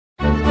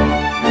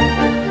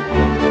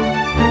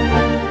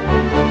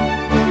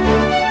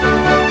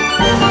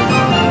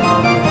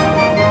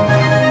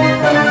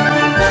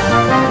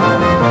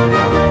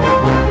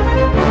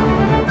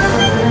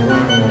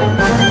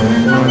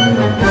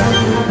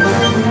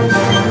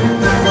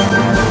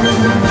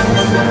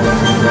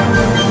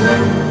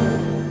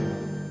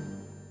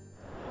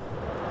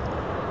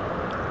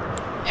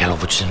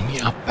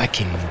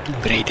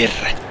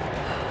perään.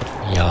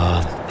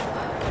 Ja...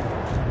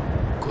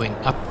 Going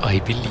up, I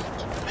believe.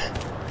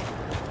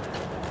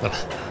 Well,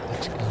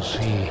 let's go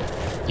see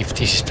if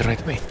this is the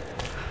right way.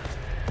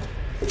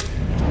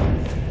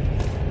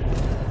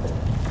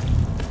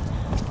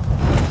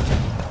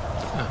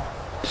 Oh,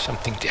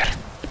 something there.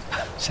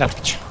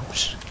 Salvage.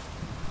 Oops.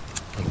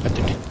 Wrong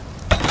button.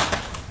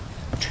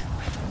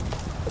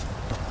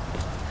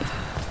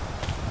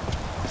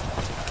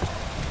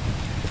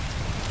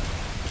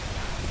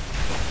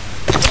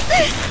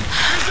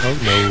 Oh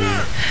no.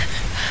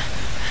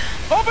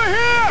 Over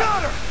here!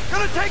 Got her!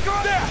 Gonna take her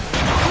up there!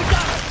 We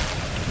got her!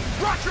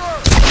 Roger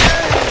her!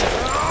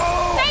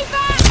 Oh. Stay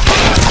back!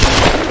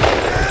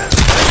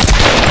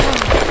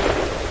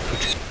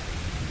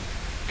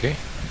 Okay.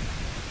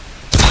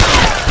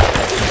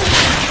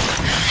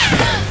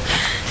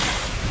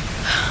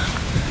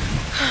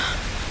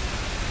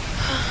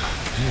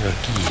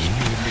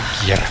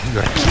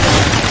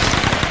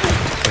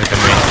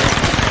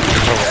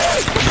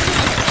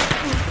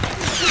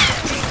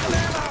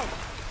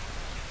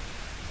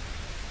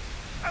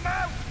 I'm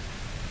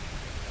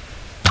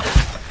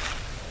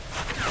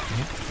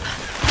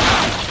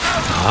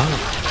out!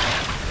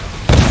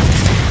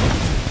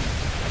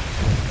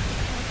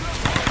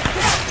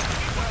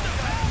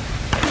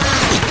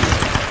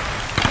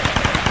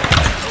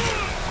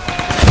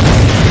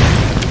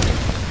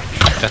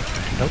 That,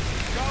 nope.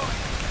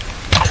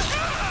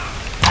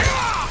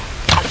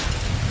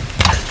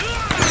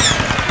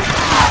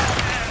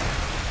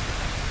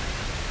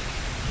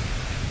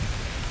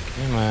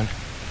 Come on.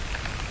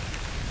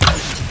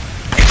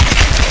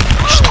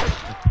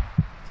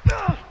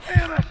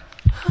 Damn it!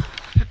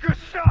 It's a good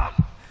shot!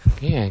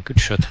 Yeah, good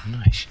shot.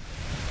 Nice.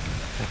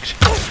 Thanks.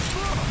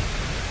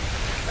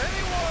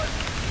 Anyone?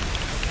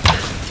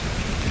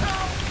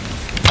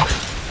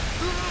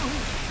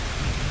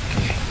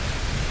 Okay.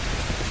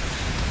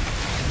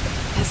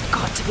 There's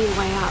got to be a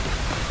way up.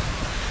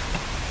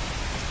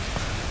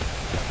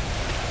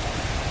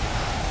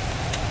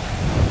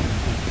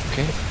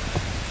 Okay.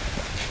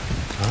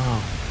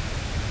 Oh.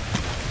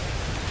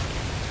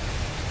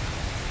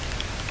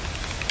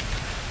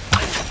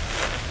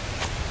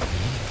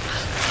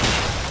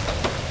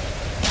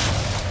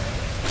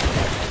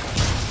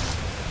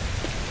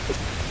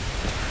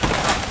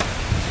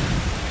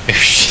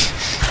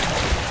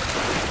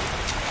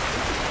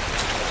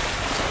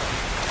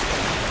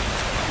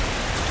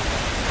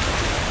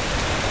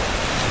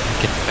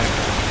 Get back.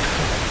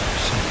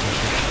 Something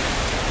here.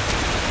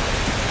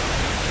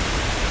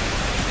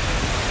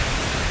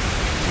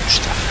 Good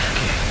stuff.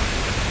 Okay.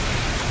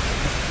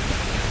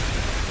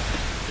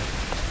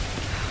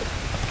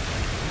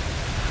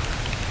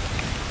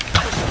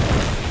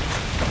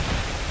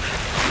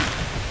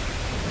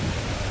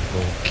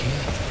 Okay.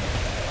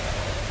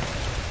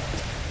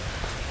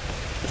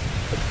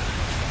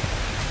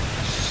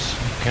 So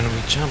can we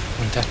jump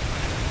on that?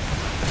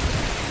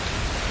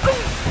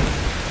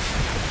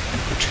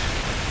 Good.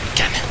 We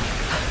can.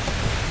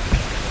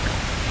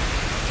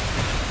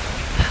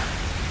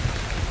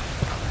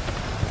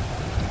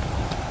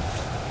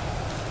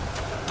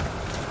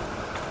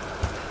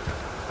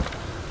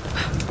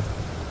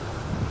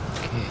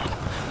 Okay.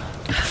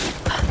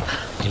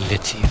 And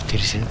let's see if there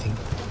is anything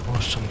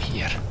awesome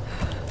here.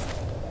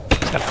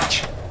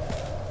 Salvage.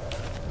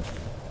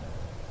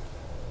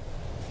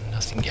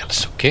 Nothing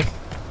else, okay?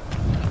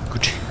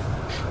 Good.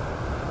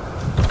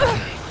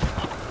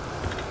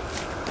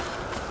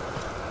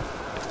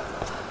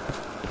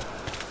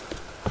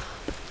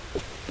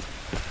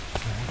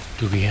 What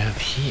do we have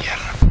here?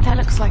 That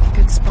looks like a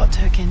good spot to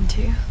hook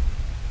into.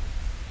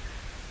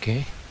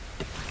 Okay.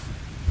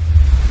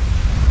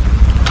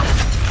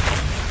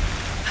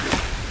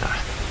 Ah,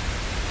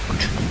 good.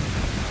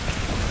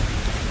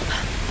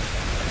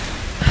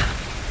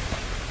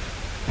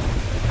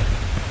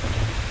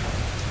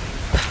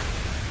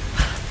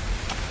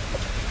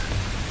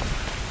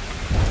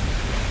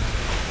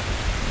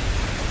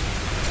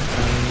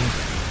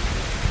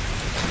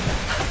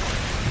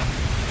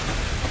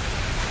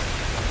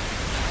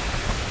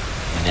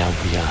 Now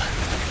we are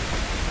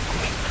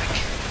going back.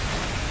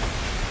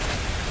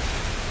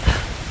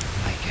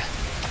 Like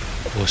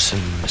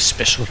awesome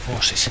special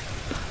forces.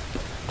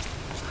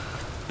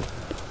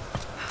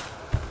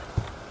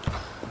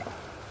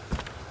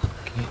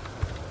 Okay.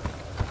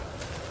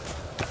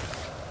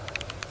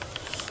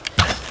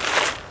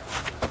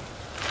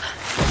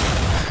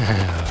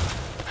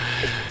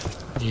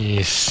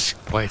 Yes,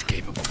 quite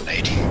capable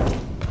lady.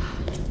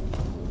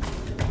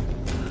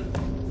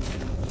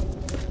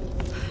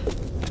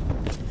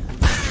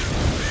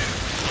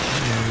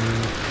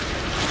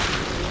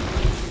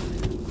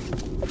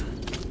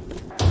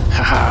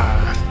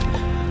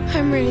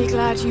 I'm really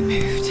glad you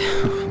moved.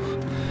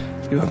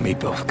 You and me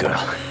both, girl.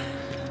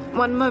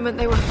 One moment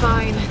they were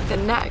fine, the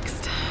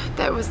next,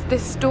 there was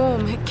this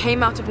storm. It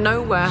came out of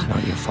nowhere. It's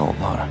not your fault,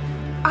 Laura.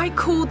 I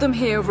called them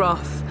here,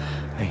 Roth.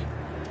 Hey,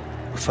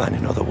 we'll find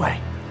another way.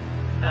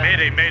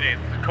 Mayday, mayday.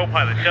 This is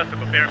co-pilot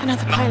Jessica Bear.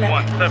 Another pilot.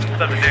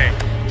 177A.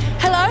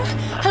 Hello?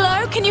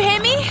 Hello? Can you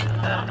hear me?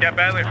 Yeah,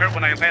 badly hurt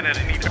when I landed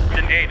and need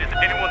urgent aid. Is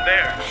anyone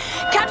there?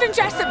 Captain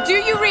Jessup, do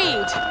you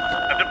read?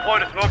 I've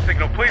deployed a smoke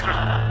signal. Please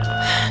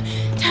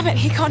Damn it,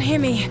 he can't hear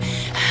me.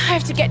 I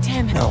have to get to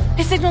him. No.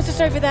 His signal's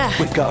just over there.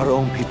 We've got our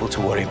own people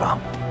to worry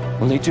about.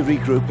 We'll need to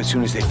regroup as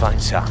soon as they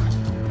find Sam.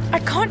 I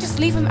can't just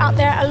leave him out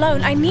there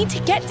alone. I need to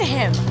get to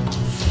him.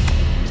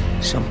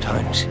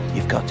 Sometimes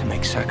you've got to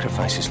make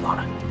sacrifices,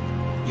 Lana.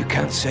 You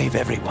can't save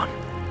everyone.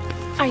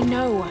 I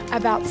know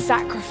about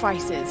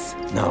sacrifices.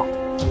 No.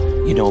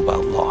 You know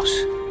about loss.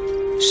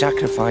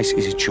 Sacrifice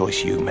is a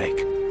choice you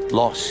make.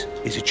 Loss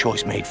is a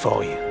choice made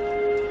for you.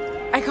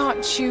 I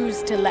can't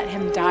choose to let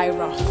him die,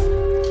 Roth.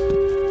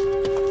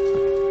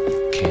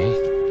 Okay.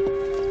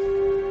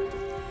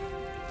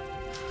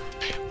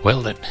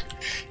 Well then,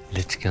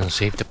 let's go and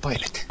save the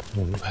pilot.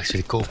 Or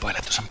actually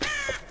co-pilot or something.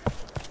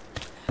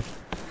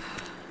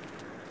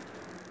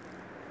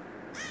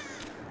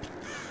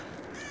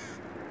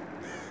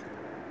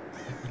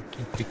 I don't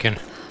think we can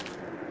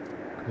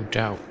go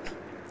down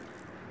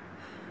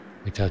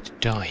without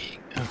dying.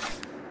 Oh.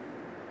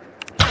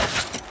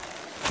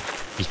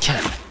 We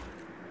can.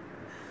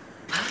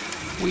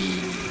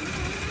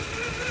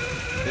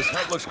 This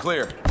hut looks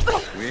clear.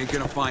 We ain't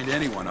gonna find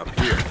anyone up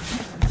here.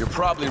 You're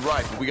probably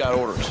right, but we got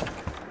orders.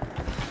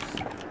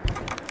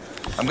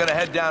 I'm gonna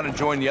head down and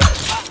join the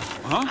others.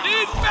 Huh?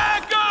 Need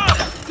backup!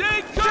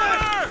 Take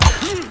cover!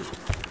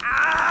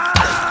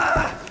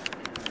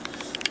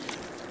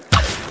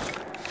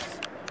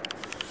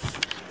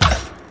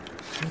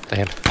 What the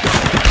hell?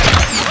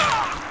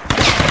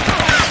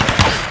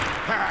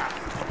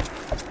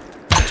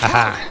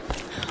 Haha.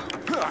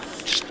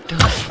 Just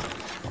die.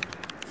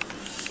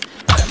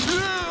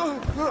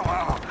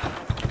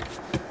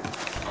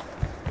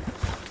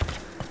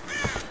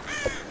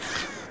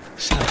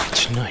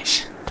 Salvage,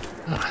 nice.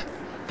 Ah.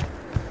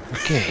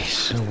 Okay,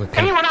 so we can...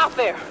 Anyone out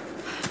there?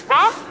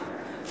 Roth?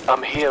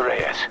 I'm here,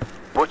 Reyes.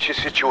 What's your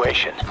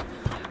situation?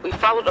 We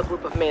followed a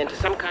group of men to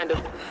some kind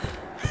of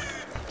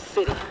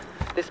city.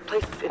 This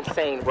place is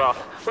insane, Roth.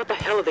 What the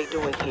hell are they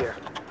doing here?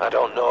 I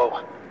don't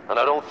know. And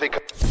I don't think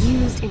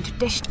Used in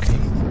tradition.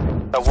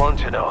 I want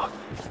to know.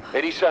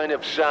 Any sign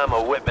of Sam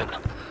or Whitman?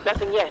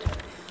 Nothing yet.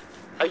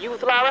 Are you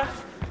with Lara?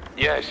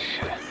 Yes.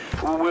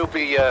 We'll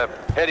be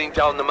heading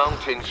down the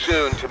mountain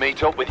soon to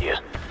meet up with you.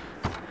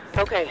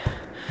 Okay.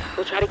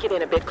 We'll try to get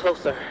in a bit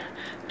closer.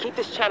 Keep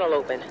this channel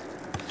open.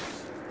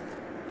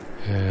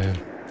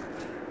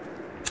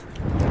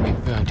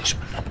 Maybe this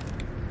one.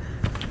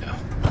 No.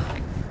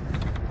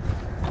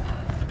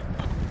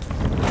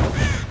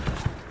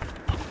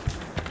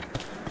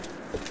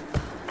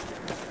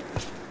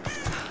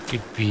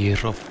 Did we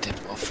rob them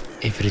of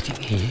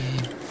everything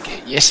here?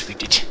 Okay, yes, we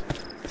did.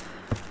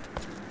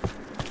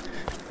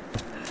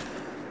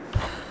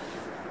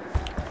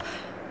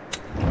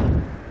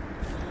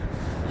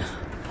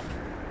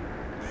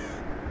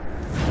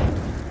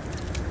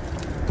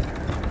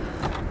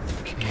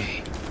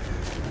 Okay.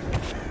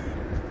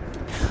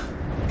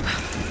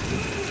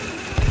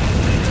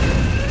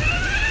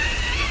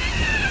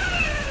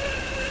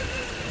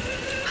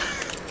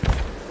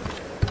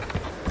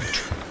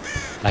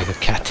 Like a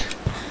cat.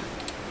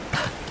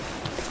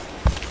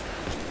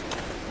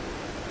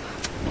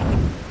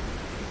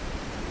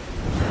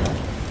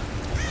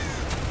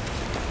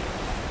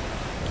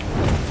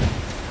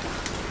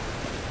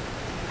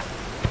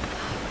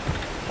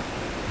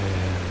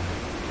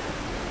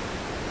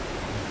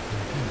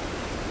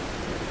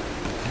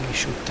 Can we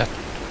shoot that?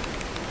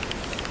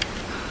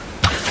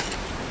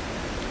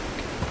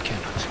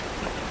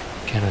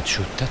 Cannot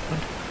shoot that one.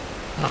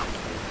 Ah.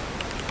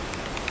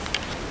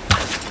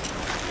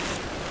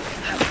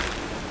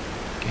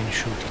 Can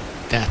shoot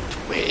it that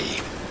way.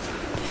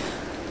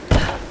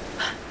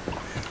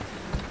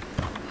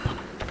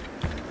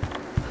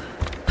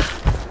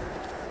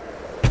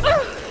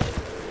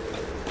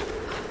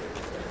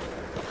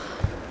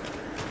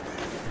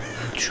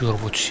 Not sure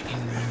what's in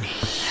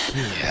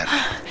here.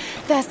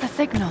 There's the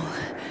signal.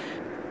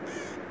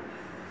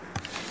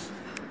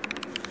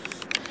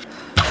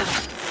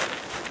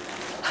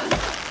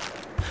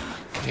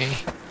 Okay.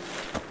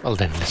 Well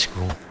then, let's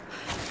go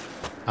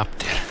up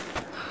there.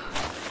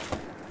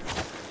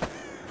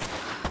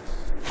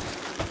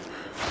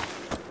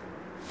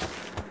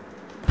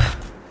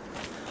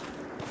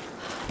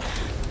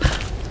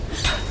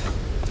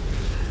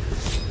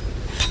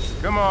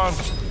 Come on,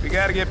 we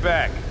gotta get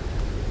back.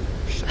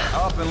 Shut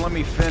up and let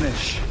me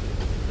finish.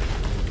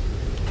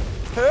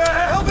 Hey,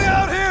 help me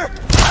out here!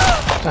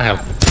 What the hell?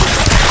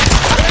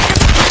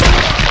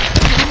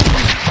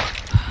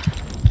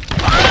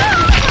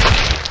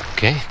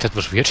 Okay, that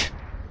was weird.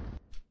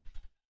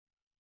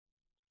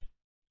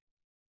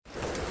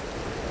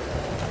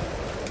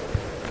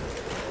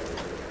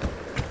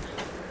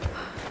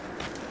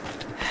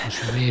 That was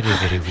very,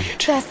 very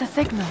weird. There's the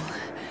signal.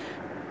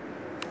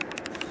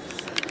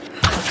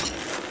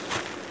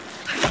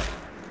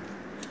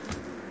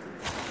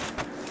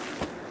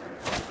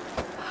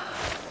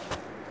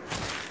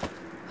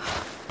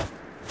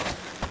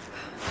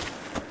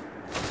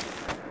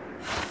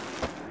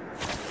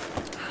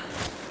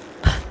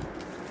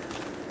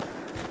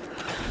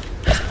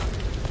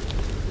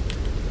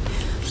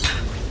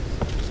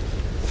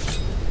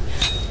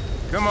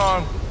 Come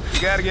on, you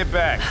gotta get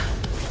back.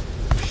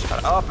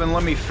 Shut up and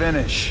let me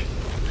finish.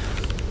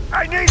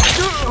 I need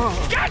to.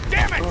 God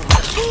damn it!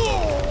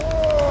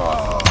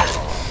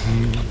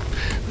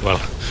 Well,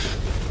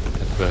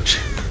 that works.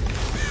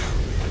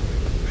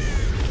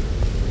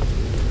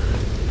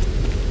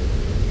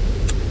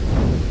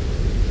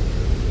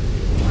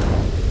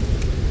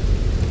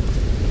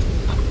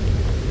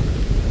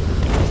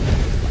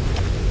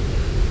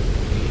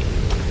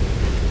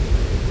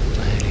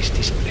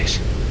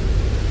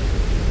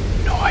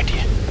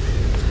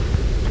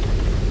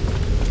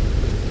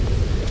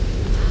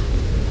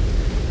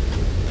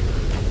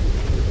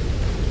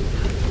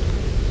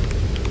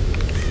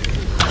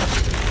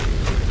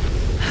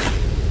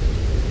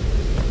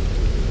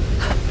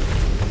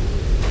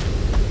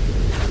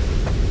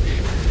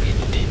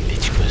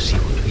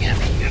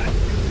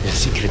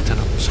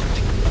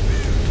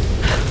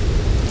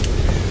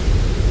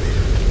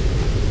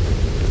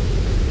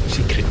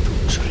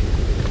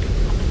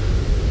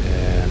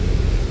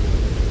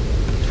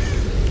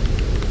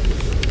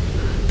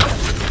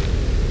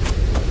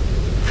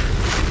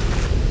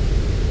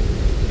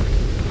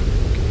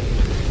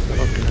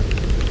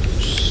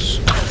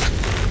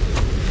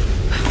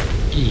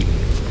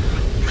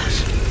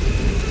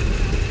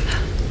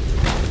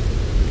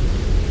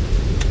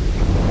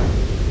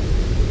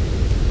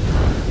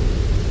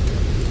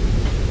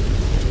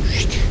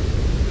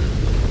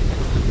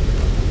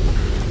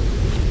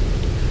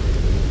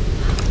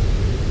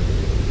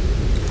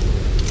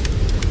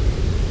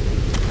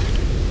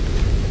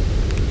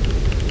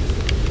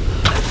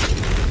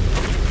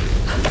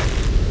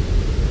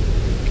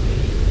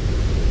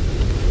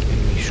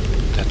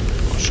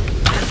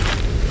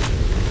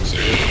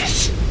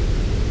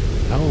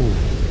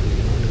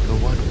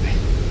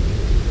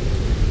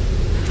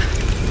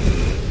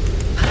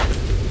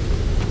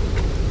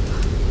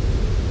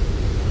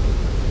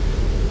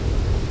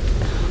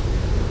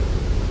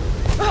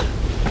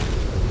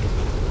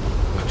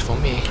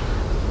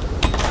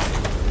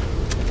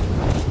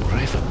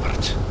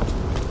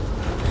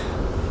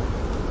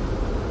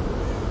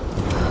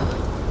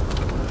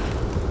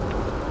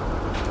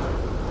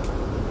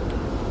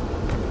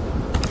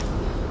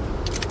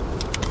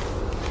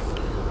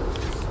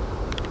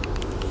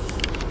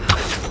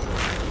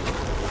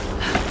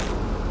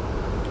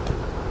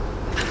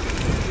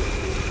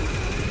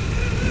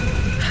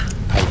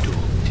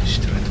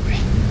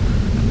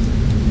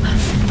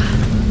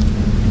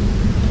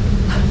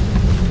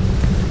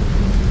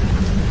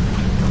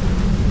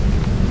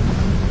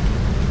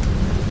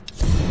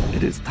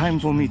 Time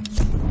for me.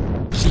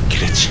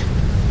 Secrets.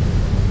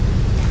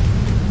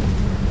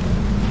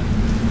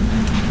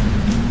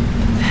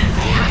 I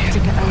have to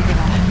get over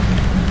there.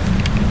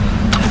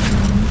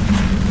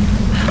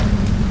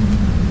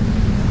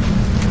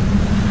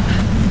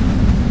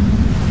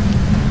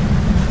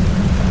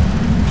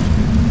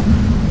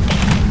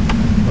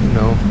 Oh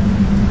no.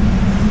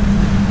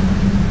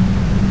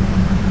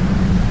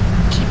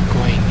 Keep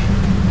going.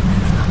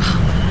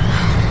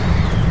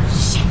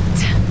 Shit.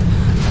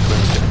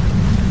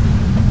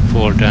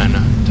 Fall down.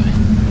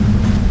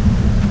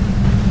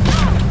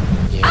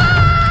 Yeah.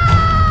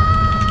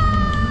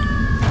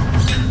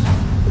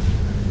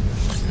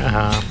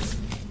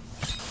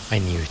 I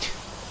knew it.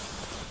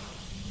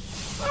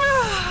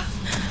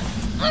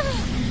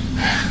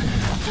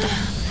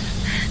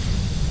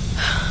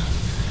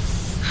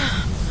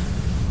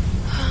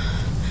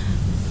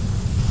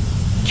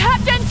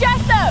 Captain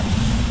Jessup!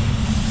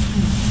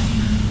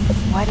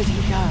 Where did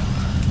he go?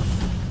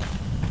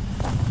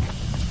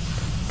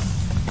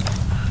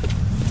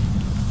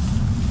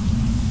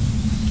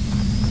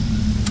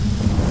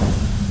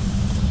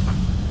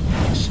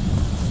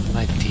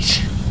 Light these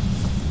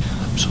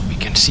up so we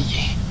can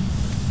see.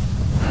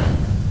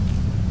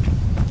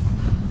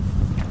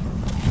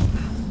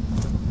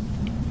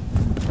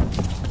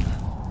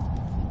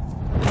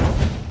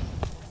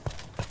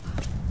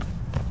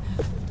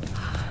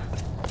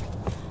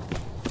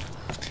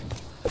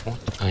 What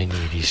I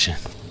need is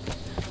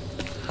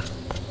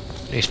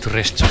place to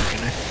rest so I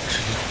can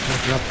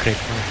actually upgrade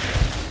my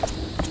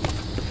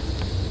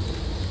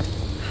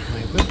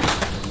weapon.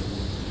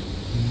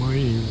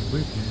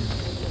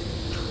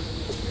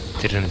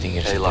 Did anything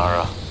else? Hey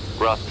Lara,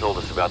 Roth told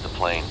us about the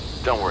plane.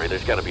 Don't worry,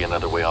 there's gotta be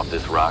another way off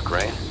this rock,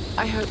 right?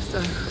 I hope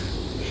so.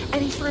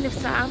 Any sign of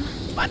Sam?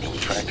 He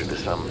tracked her to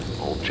some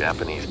old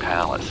Japanese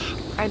palace.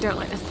 I don't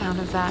like the sound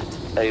of that.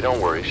 Hey, don't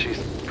worry, she's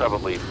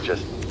probably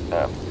just,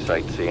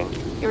 sightseeing.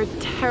 You're a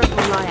terrible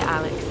liar,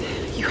 Alex.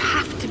 You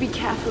have to be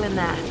careful in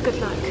there. Good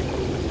luck.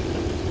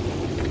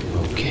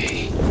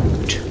 Okay.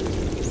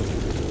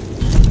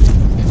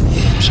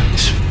 So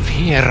this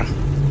here.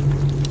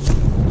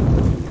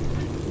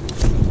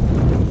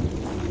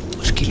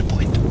 Skill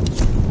point.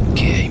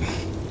 Okay.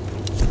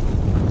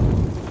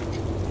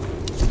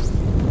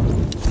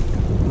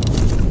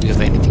 Do you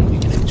have anything we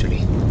can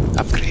actually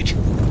upgrade?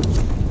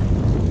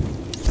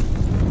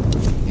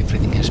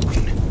 Everything has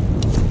been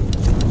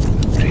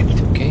upgraded,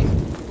 okay?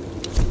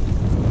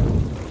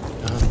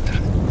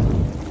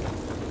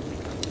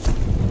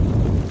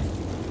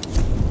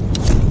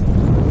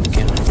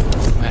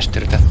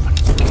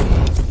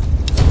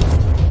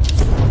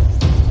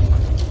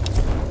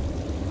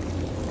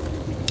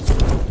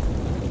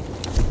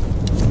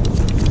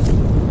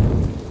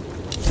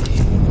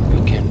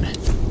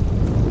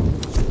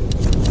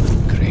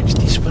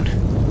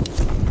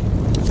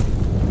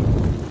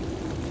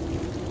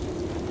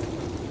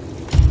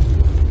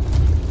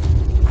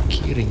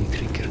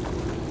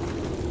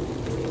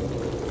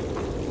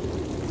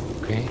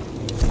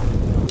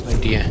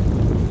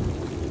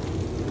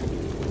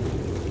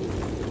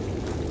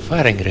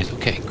 Firing rate,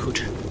 okay,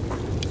 good.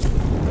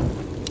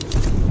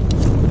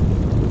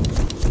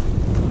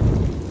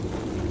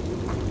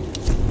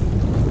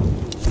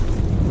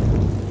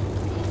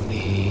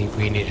 Only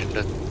we needed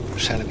a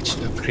salvage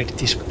to upgrade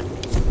this one.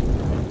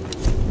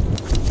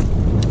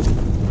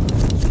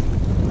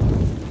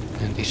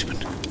 And this one.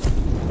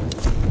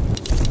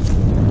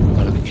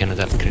 Well, we cannot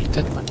upgrade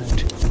that one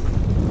and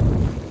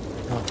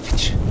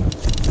outfits.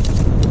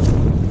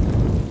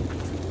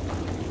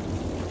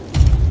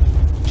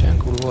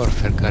 Jungle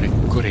Warfare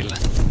Gorilla.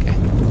 Okay.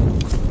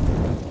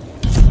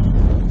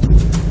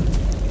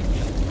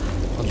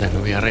 Well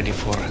then we are ready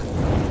for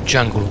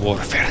Jungle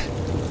Warfare.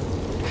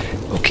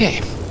 Okay.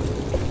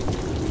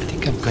 I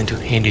think I'm going to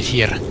end it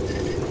here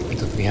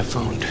because we have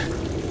found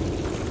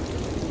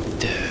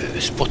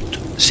the spot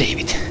to save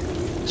it.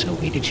 So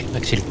we did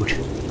actually good.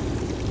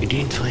 We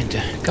didn't find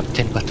the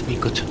captain, but we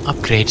got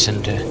upgrades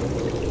and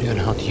learn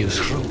how to use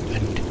rope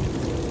and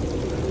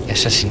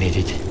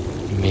assassinated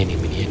many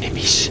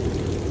enemies.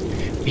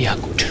 We are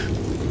good.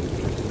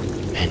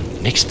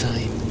 And next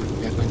time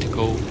we are going to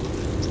go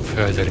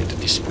further into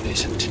this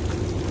place and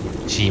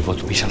see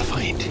what we shall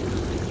find.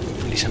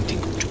 Hopefully something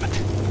good, but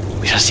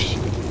we shall see.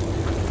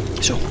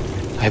 So,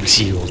 I will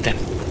see you all then.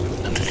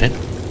 Until then,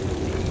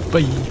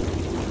 bye!